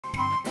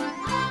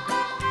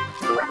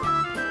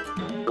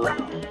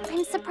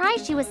I'm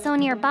surprised she was so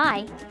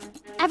nearby.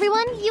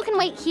 Everyone, you can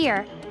wait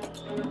here.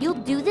 You'll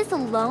do this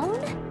alone?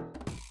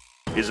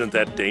 Isn't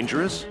that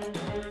dangerous?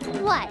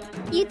 What?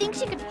 You think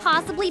she could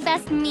possibly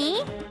best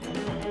me?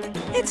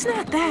 It's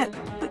not that,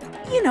 but,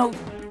 you know,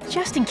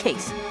 just in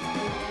case.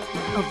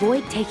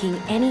 Avoid taking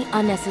any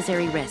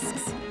unnecessary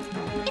risks.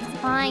 It's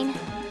fine.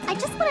 I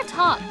just want to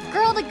talk,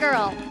 girl to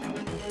girl.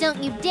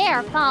 Don't you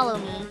dare follow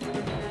me.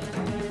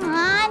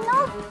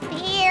 No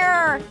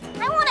fair.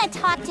 I want to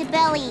talk to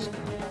Belly.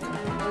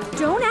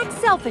 Don't act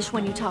selfish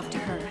when you talk to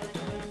her.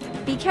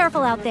 Be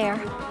careful out there.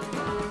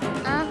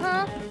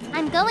 Uh-huh.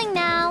 I'm going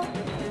now.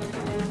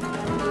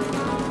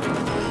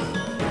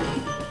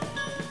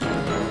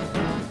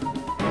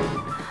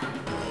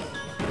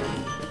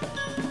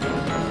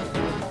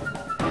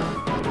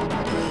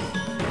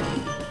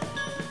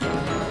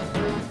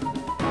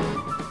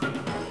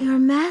 Your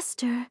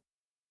master?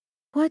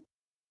 What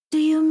do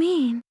you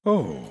mean?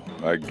 Oh,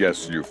 I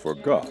guess you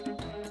forgot.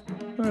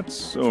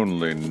 That's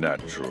only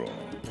natural.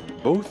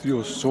 Both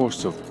your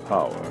source of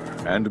power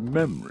and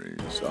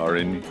memories are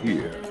in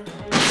here.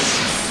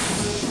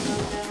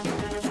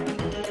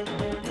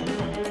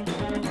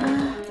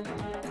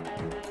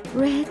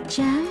 Red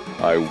gem?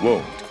 I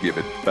won't give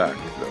it back,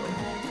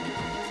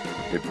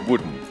 though. It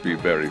wouldn't be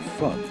very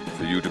fun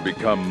for you to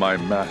become my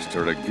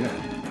master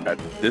again at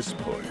this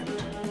point.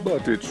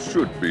 But it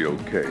should be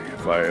okay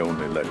if I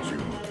only let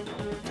you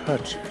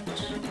touch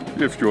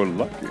it. If you're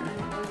lucky,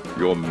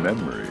 your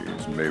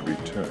memories may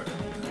return.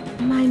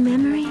 My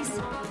memories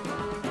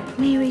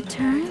may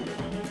return?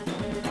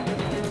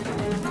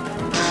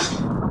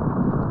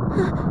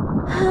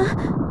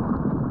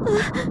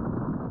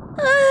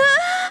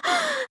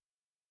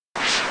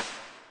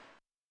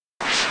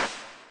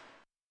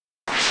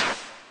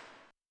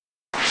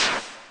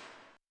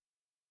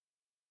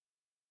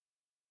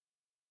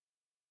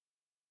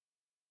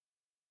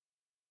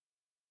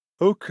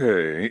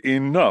 Okay,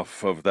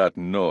 enough of that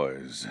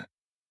noise.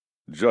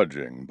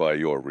 Judging by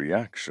your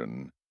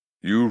reaction,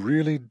 you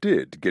really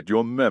did get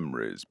your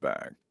memories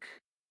back.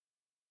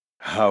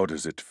 How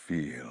does it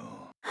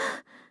feel?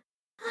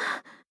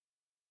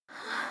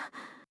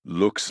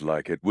 Looks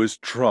like it was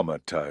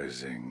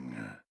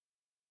traumatizing.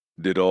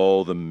 Did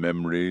all the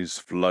memories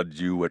flood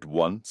you at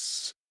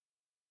once?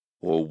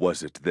 Or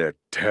was it their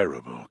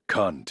terrible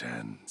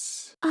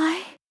contents?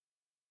 I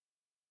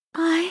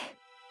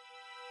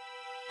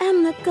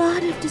am the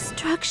god of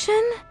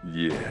destruction?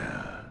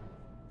 Yeah.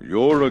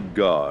 You're a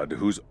god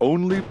whose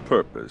only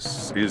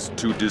purpose is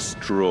to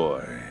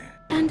destroy.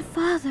 And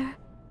father,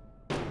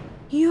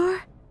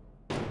 you're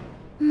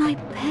my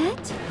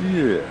pet?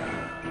 Yeah.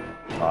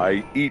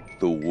 I eat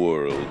the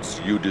worlds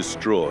you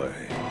destroy.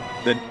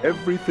 Then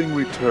everything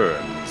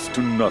returns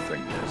to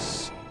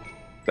nothingness.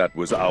 That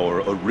was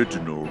our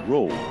original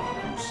role,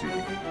 you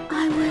see.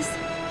 I was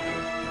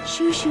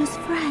Shushu's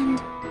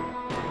friend.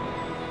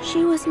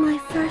 She was my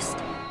first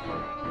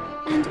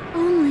and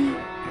only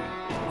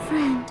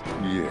friend.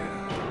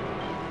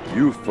 Yeah.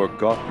 You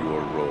forgot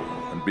your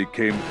role and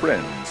became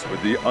friends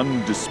with the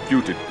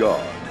undisputed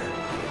god.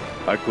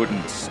 I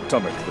couldn't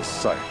stomach the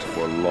sight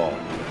for long.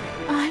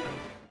 I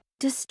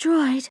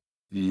destroyed.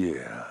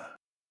 Yeah.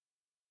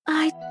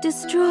 I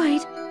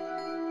destroyed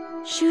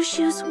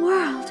Shushu's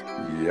world.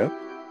 Yep.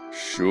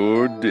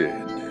 Sure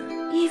did.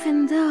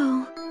 Even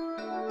though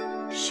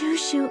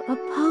Shushu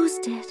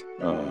opposed it.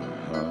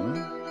 Uh-huh.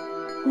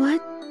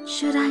 What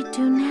should I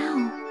do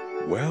now?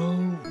 Well.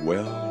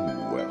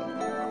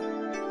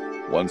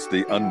 Once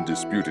the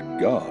undisputed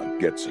god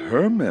gets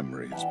her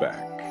memories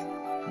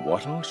back,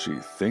 what'll she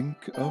think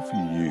of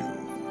you?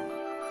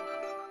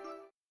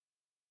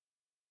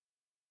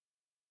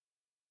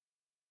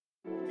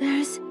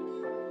 There's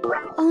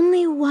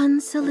only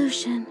one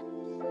solution.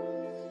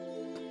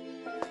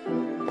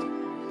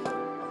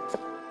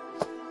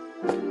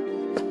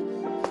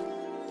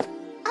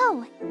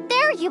 Oh,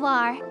 there you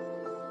are.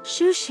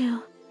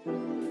 Shushu.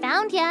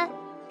 Found ya.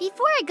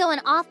 Before I go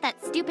and off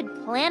that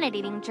stupid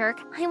planet-eating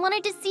jerk, I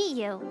wanted to see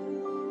you.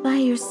 By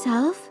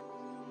yourself?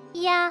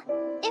 Yeah,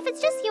 if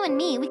it's just you and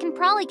me, we can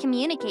probably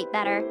communicate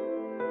better.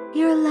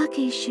 You're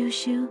lucky,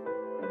 Shushu.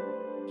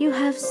 You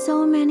have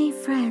so many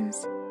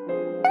friends.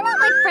 They're not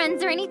my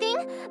friends or anything.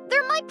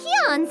 They're my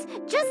peons.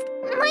 Just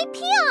my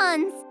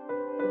peons.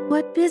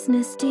 What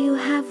business do you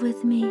have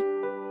with me?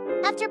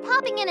 After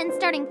popping in and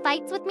starting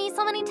fights with me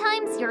so many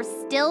times, you're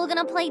still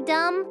gonna play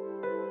dumb?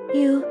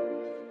 You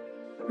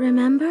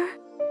remember?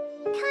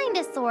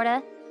 Kinda,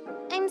 sorta.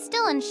 I'm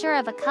still unsure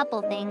of a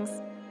couple things.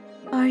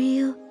 Are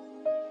you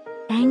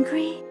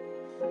angry?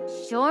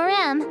 Sure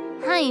am.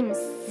 I'm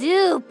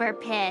super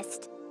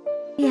pissed.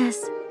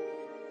 Yes,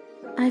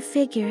 I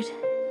figured.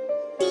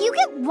 Do you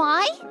get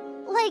why?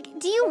 Like,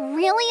 do you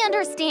really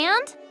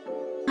understand?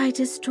 I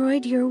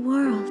destroyed your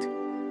world.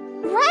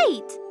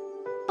 Right!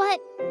 But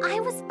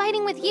I was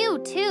fighting with you,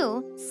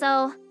 too,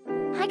 so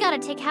I gotta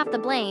take half the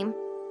blame.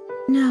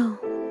 No.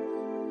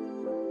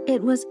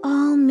 It was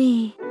all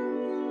me.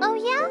 Oh,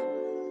 yeah?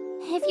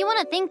 If you want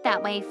to think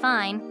that way,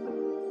 fine.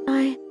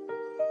 I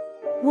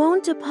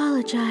won't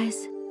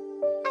apologize.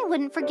 I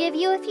wouldn't forgive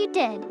you if you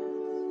did.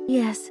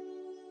 Yes,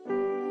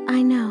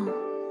 I know.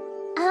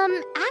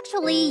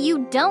 Actually,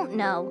 you don't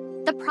know.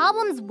 The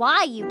problem's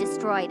why you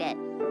destroyed it.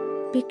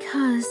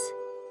 Because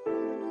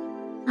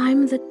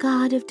I'm the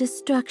god of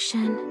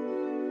destruction.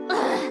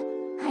 Ugh,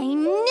 I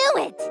knew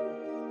it!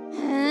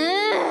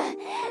 Ugh,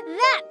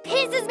 that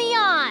pisses me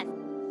off!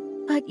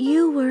 But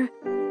you were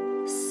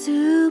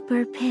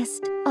super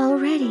pissed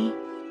already.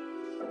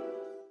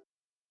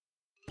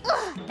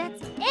 Ugh,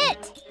 that's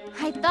it!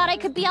 I thought I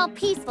could be all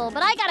peaceful,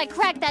 but I gotta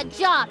crack that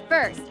jaw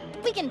first.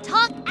 We can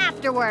talk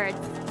afterwards.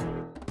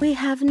 We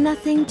have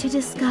nothing to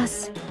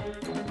discuss.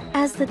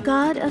 As the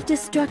god of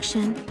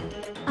destruction,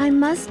 I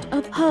must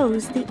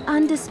oppose the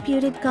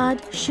undisputed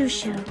god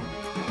Shushu.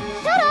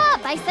 Shut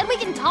up! I said we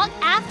can talk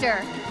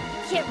after.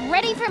 Get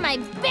ready for my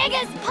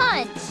biggest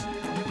punch!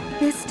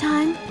 This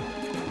time,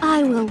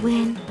 I will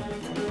win.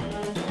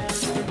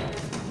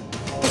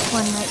 This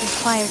one might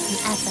require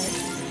some effort.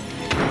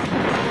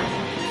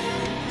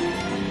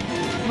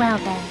 Well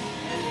then.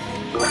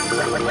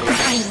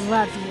 I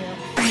love you.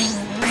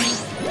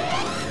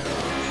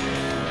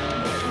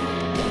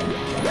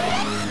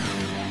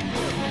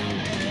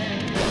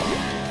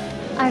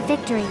 Our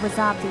victory was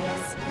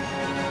obvious.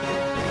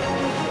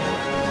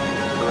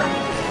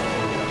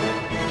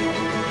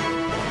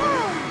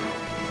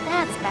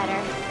 That's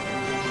better.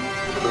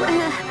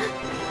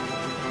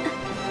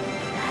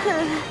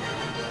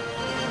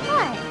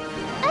 What?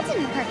 That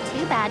didn't hurt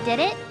too bad, did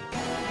it?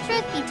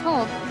 Truth be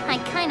told, I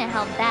kinda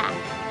held back.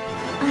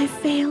 I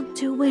failed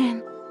to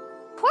win.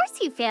 Of course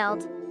you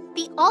failed.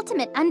 The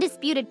ultimate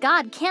undisputed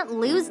god can't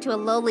lose to a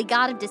lowly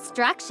god of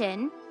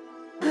destruction.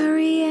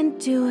 Hurry and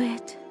do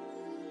it.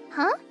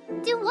 Huh?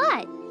 Do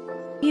what?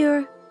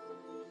 You're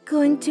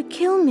going to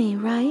kill me,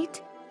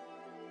 right?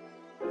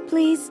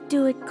 Please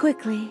do it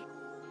quickly.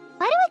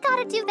 Why do I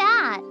gotta do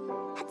that?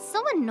 That's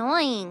so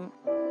annoying.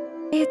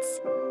 It's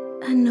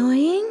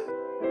annoying?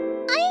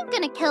 I ain't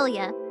gonna kill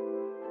ya.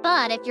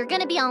 But if you're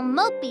gonna be all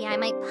mopey, I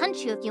might punch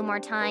you a few more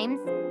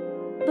times.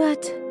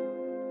 But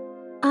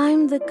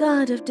I'm the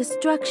god of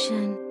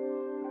destruction.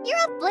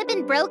 You're a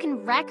flippin'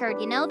 broken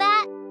record, you know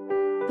that?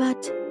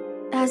 But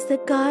as the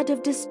god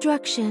of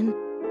destruction,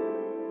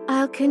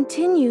 I'll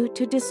continue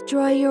to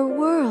destroy your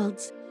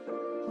worlds.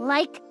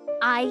 Like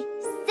I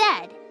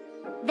said,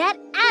 that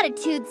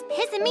attitude's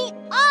pissing me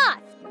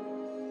off!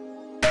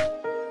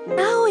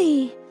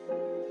 Owie!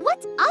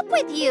 What's up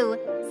with you?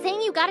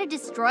 Saying you gotta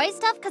destroy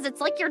stuff because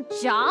it's like your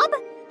job?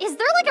 Is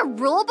there like a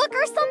rule book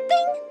or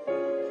something?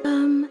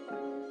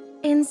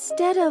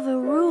 Instead of a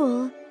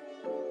rule,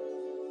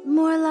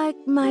 more like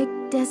my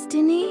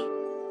destiny?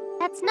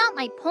 That's not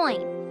my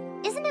point.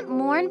 Isn't it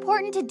more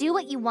important to do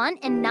what you want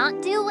and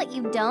not do what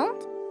you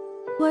don't?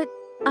 What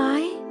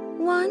I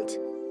want?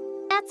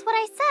 That's what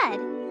I said.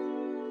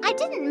 I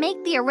didn't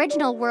make the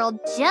original world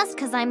just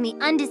because I'm the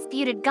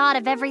undisputed god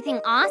of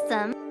everything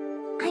awesome.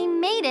 I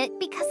made it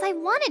because I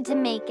wanted to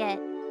make it.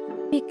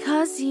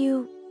 Because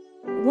you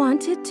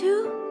wanted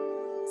to?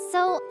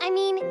 So, I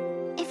mean,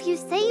 if you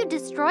say you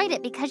destroyed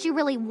it because you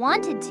really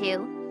wanted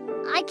to,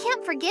 I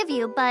can't forgive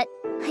you, but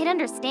I'd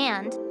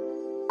understand.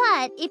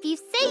 But if you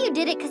say you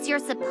did it because you're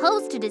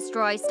supposed to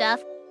destroy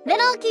stuff, then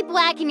I'll keep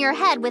whacking your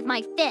head with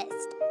my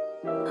fist.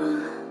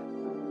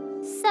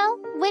 So,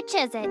 which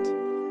is it?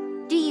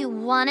 Do you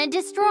want to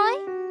destroy?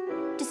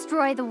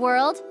 Destroy the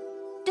world?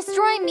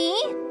 Destroy me?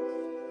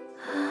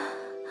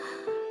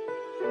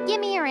 Give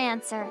me your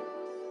answer.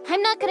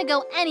 I'm not gonna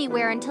go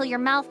anywhere until your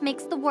mouth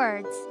makes the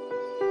words.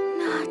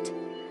 Not.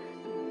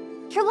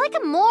 You're like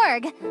a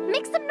morgue.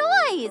 Make some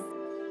noise.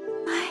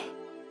 I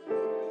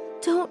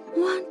don't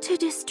want to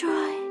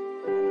destroy.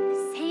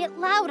 Say it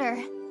louder.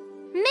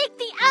 Make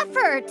the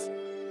effort.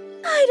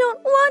 I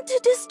don't want to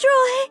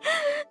destroy.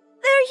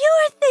 They're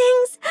your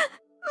things.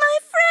 My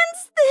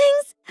friends'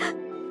 things.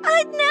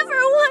 I'd never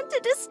want to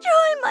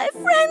destroy my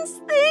friends'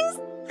 things.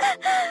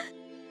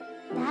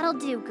 That'll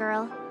do,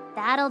 girl.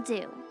 That'll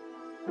do.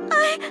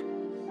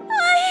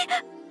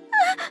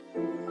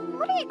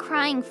 What are you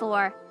crying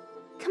for?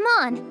 Come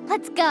on,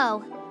 let's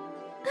go.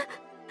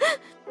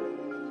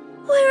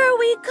 Where are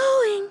we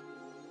going?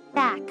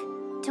 Back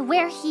to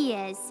where he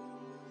is.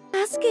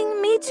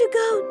 Asking me to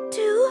go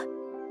too?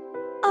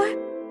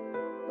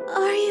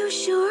 Are you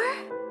sure?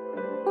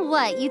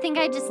 What, you think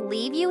I'd just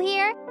leave you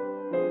here?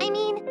 I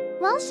mean,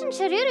 Welsh and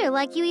Charuru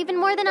like you even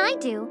more than I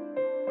do.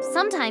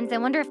 Sometimes I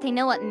wonder if they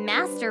know what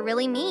master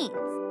really means.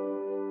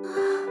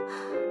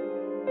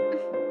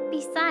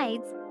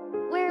 Besides,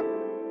 we're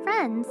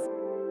friends.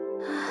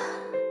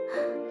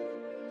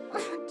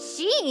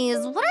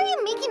 Jeez, what are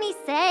you making me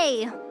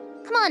say?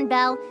 Come on,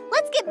 Belle,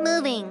 let's get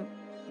moving.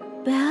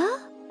 Belle?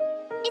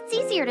 It's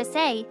easier to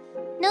say.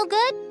 No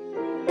good?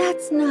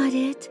 That's not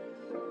it.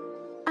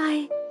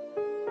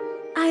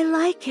 I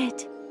like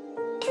it.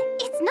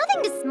 It's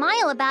nothing to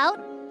smile about.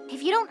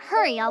 If you don't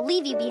hurry, I'll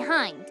leave you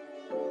behind.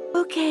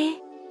 Okay.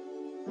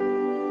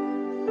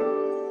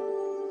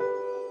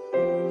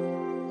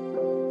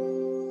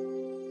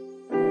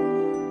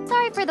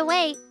 Sorry for the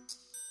wait.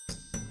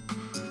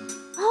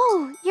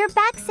 Oh, you're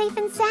back safe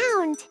and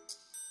sound.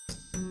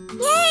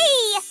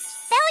 Yay!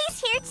 Bellie's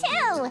here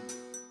too!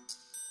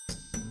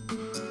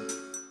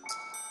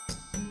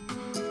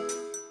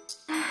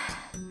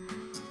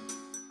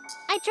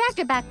 I dragged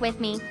her back with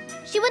me.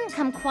 She wouldn't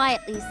come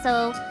quietly,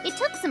 so it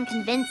took some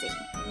convincing.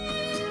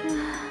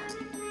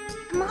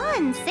 Come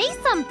on, say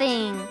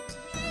something!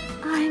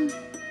 I'm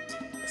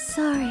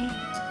sorry.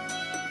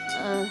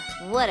 Ugh,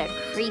 what a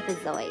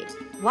creepazoid.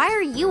 Why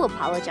are you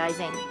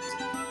apologizing?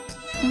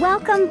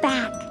 Welcome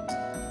back.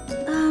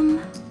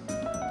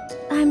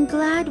 I'm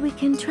glad we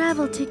can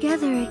travel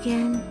together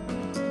again.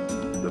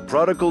 The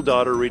prodigal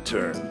daughter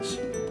returns.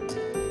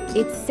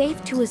 It's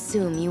safe to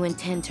assume you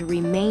intend to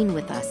remain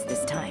with us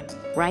this time,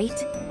 right?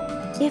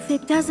 If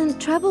it doesn't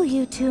trouble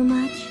you too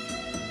much.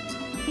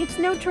 It's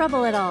no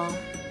trouble at all.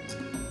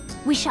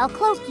 We shall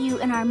cloak you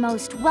in our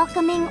most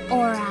welcoming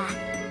aura.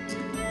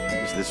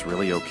 Is this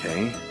really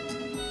okay?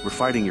 We're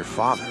fighting your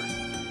father.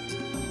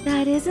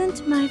 That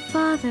isn't my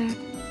father.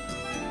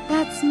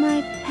 That's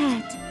my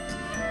pet.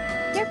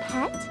 Your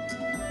pet?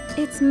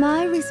 It's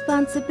my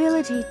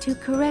responsibility to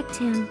correct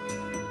him.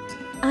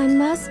 I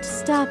must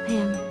stop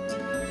him.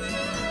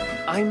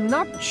 I'm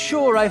not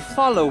sure I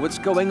follow what's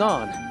going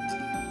on.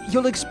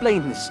 You'll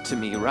explain this to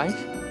me, right?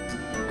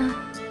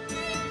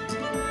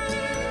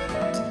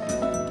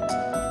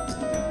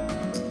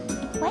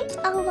 Quite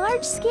a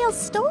large-scale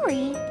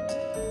story.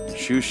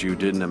 Shushu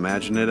didn't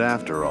imagine it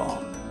after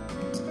all.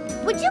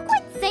 Would you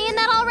quit saying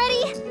that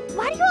already?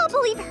 Why do you all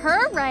believe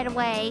her right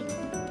away?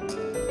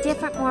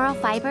 Different moral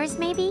fibers,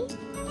 maybe?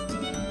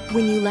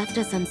 When you left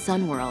us on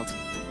Sunworld,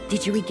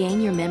 did you regain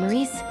your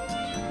memories?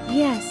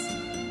 Yes.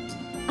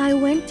 I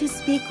went to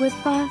speak with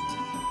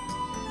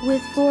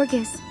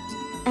Vorgus,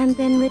 and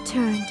then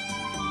returned.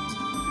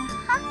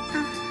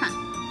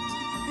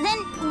 Then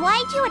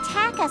why'd you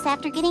attack us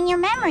after getting your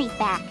memories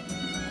back?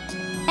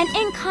 An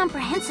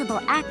incomprehensible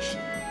action,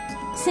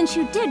 since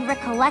you did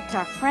recollect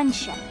our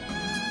friendship.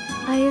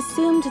 I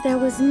assumed there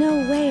was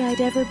no way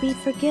I'd ever be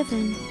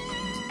forgiven,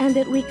 and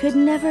that we could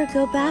never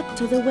go back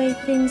to the way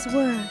things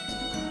were.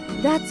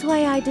 That's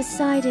why I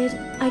decided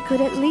I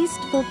could at least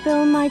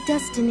fulfill my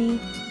destiny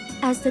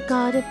as the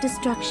god of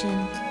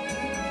destruction.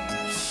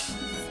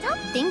 Stop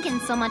thinking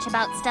so much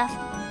about stuff.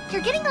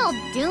 You're getting all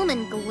doom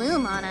and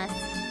gloom on us.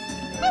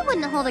 I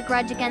wouldn't hold a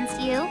grudge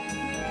against you.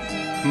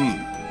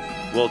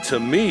 Well, to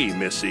me,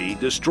 Missy,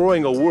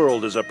 destroying a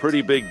world is a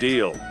pretty big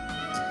deal.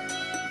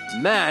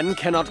 Man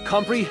cannot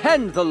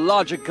comprehend the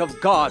logic of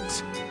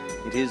gods.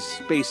 It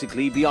is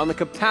basically beyond the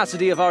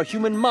capacity of our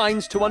human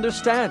minds to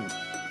understand.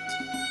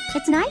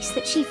 It's nice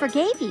that she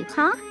forgave you,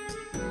 huh?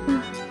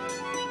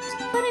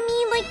 But I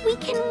mean, like, we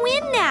can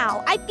win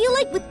now. I feel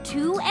like with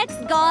 2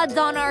 ex-gods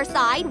on our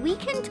side, we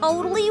can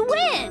totally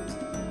win.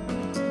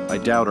 I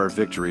doubt our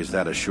victory is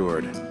that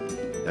assured.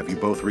 Have you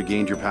both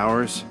regained your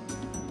powers?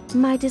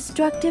 My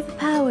destructive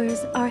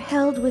powers are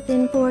held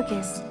within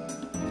Vorgus.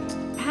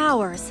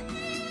 Powers?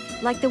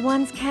 Like the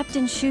ones kept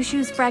in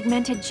Shushu's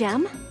fragmented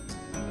gem?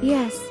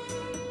 Yes.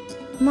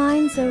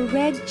 Mine's a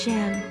red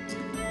gem.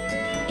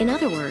 In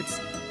other words,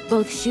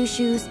 both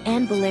Shushu's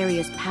and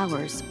Belleria's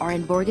powers are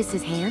in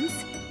Vorgus's hands?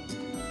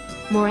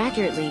 More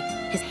accurately,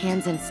 his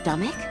hands and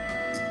stomach?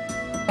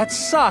 That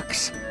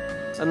sucks.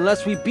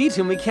 Unless we beat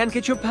him, we can't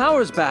get your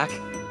powers back.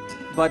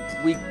 But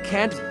we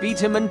can't beat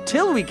him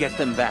until we get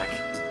them back.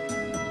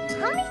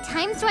 How many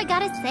times do I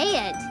gotta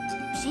say it?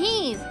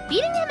 Jeez,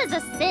 beating him is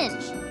a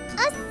cinch.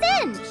 A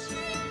cinch!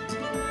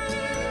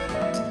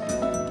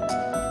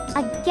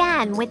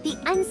 Again, with the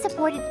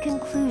unsupported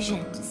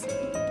conclusions.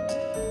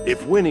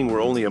 If winning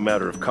were only a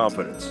matter of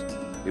confidence,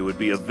 it would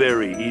be a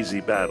very easy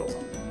battle.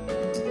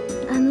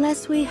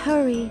 Unless we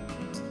hurry,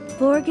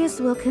 Vorgus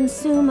will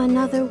consume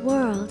another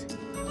world.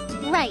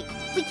 Right,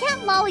 we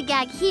can't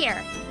lollygag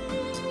here.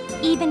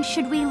 Even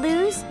should we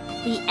lose,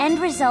 the end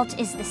result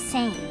is the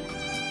same.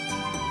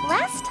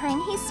 Last time,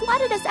 he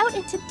swatted us out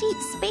into deep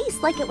space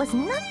like it was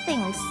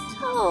nothing,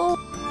 so...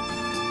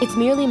 It's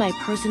merely my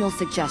personal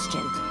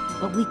suggestion,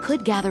 but we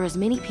could gather as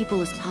many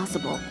people as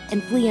possible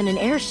and flee in an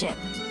airship.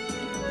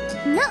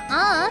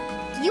 Nuh-uh.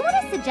 You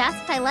wanna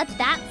suggest I let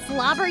that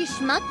slobbery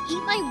schmuck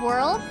eat my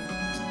world?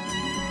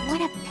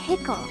 What a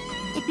pickle.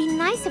 It'd be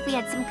nice if we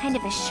had some kind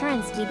of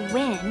assurance we'd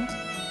win.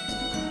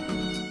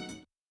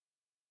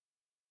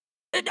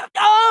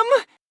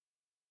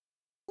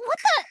 What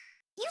the?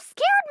 You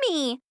scared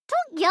me!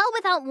 Don't yell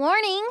without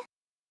warning.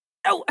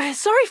 Oh,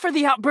 sorry for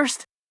the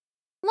outburst.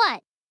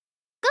 What?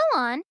 Go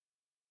on.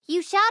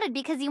 You shouted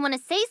because you want to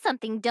say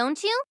something,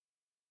 don't you?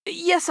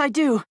 Yes, I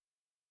do.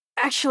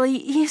 Actually,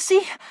 you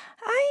see,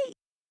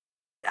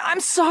 I'm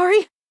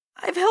sorry.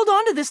 I've held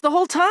on to this the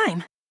whole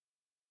time.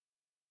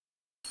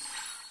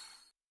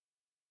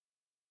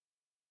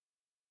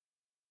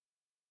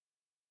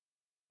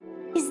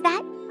 Is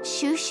that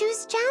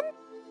Shushu's gem?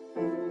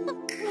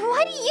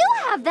 Why do you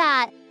have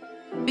that?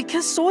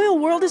 Because Soil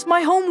World is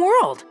my home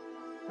world.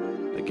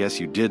 I guess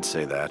you did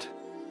say that.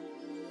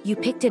 You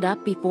picked it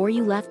up before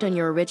you left on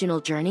your original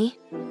journey?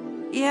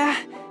 Yeah,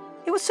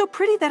 it was so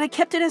pretty that I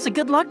kept it as a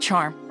good luck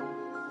charm.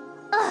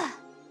 Ugh,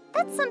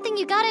 that's something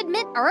you gotta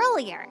admit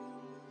earlier.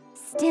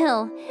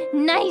 Still,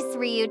 nice,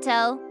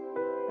 Ryuto.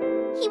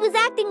 He was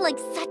acting like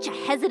such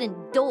a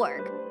hesitant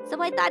dork,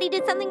 so I thought he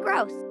did something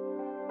gross.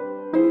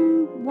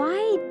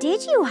 Why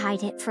did you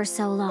hide it for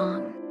so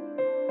long?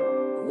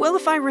 Well,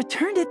 if I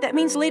returned it, that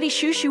means Lady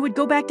Shushu would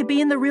go back to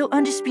being the real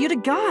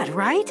undisputed god,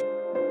 right?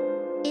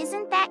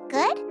 Isn't that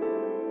good?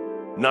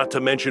 Not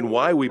to mention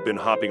why we've been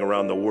hopping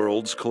around the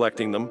worlds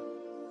collecting them.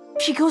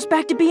 If she goes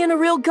back to being a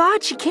real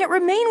god, she can't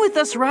remain with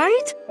us,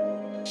 right?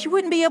 She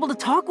wouldn't be able to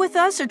talk with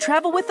us or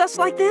travel with us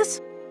like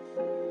this.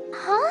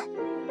 Huh?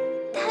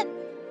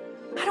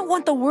 I don't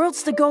want the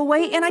worlds to go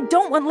away, and I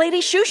don't want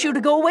Lady Shushu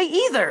to go away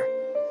either.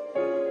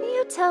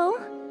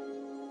 Ryuto.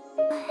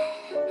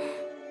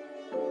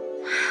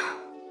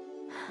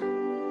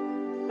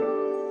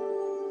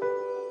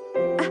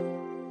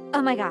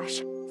 Oh my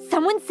gosh.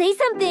 Someone say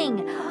something!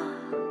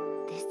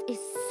 This is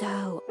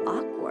so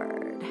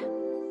awkward.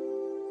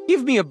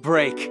 Give me a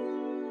break.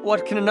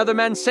 What can another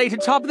man say to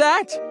top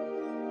that?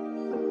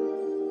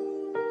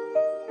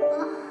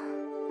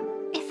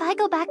 If I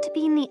go back to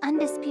being the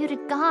undisputed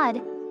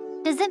god,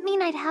 does it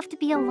mean I'd have to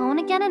be alone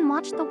again and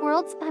watch the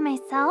worlds by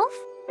myself?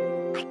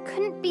 I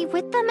couldn't be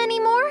with them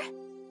anymore?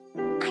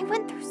 I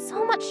went through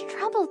so much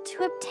trouble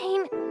to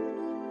obtain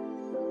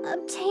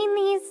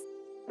these.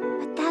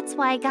 But that's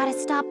why I gotta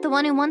stop the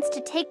one who wants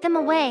to take them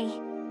away.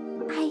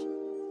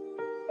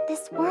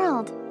 This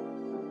world.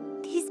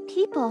 These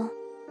people.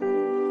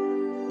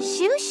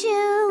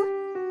 Shushu!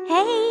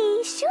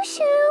 Hey,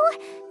 Shushu!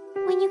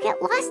 When you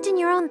get lost in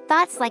your own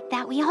thoughts like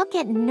that, we all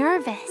get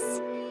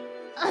nervous.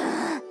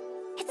 Ugh.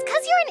 It's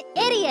 'cause you're an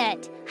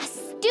idiot! A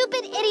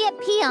stupid idiot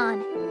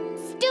peon!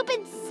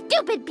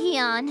 Stupid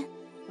peon!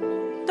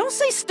 Don't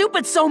say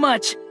stupid so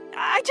much.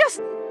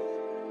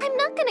 I'm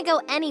not gonna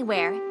go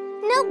anywhere.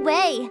 No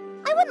way!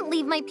 I wouldn't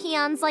leave my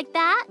peons like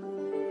that.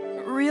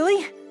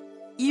 Really?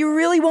 You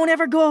really won't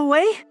ever go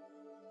away?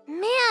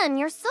 Man,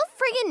 you're so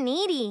friggin'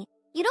 needy.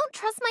 You don't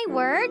trust my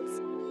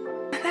words?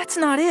 That's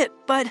not it,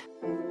 but...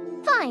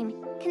 Fine.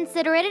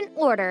 Consider it an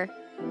order.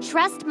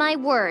 Trust my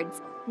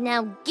words.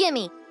 Now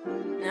gimme.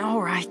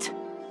 All right.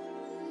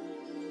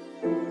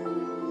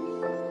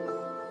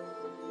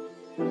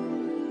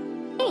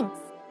 Thanks.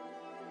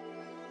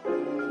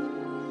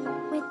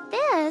 With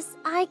this,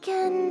 I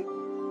can...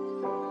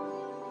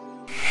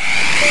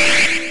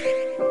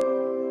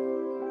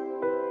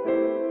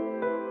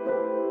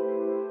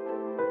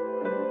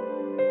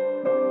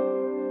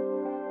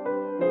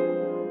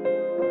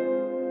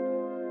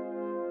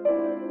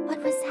 What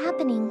was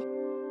happening?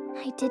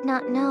 I did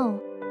not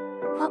know.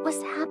 What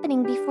was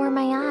happening before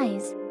my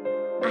eyes?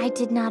 I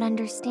did not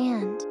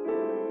understand.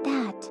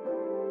 That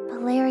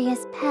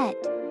Belleria's pet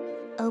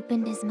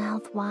opened his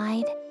mouth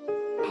wide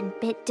and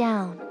bit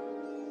down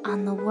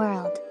on the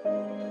world.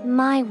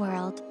 My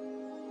world.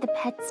 The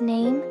pet's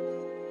name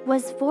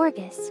was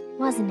Vorgus,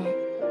 wasn't it?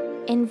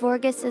 In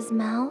Vorgus's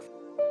mouth,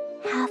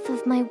 half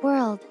of my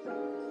world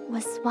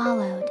was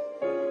swallowed.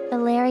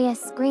 Belleria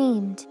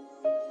screamed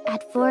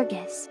at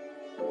Vorgus.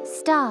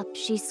 Stop,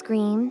 she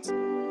screamed.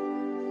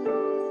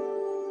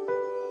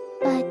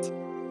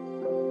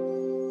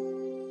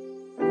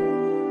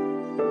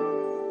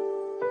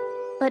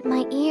 But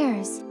my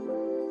ears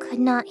could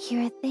not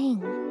hear a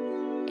thing,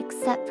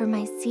 except for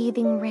my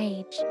seething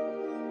rage.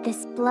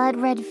 This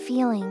blood-red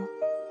feeling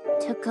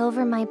took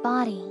over my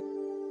body,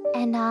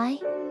 and I,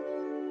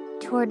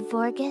 toward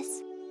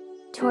Vorgus,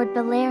 toward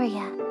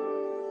Belleria.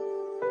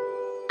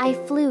 I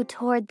flew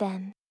toward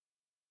them.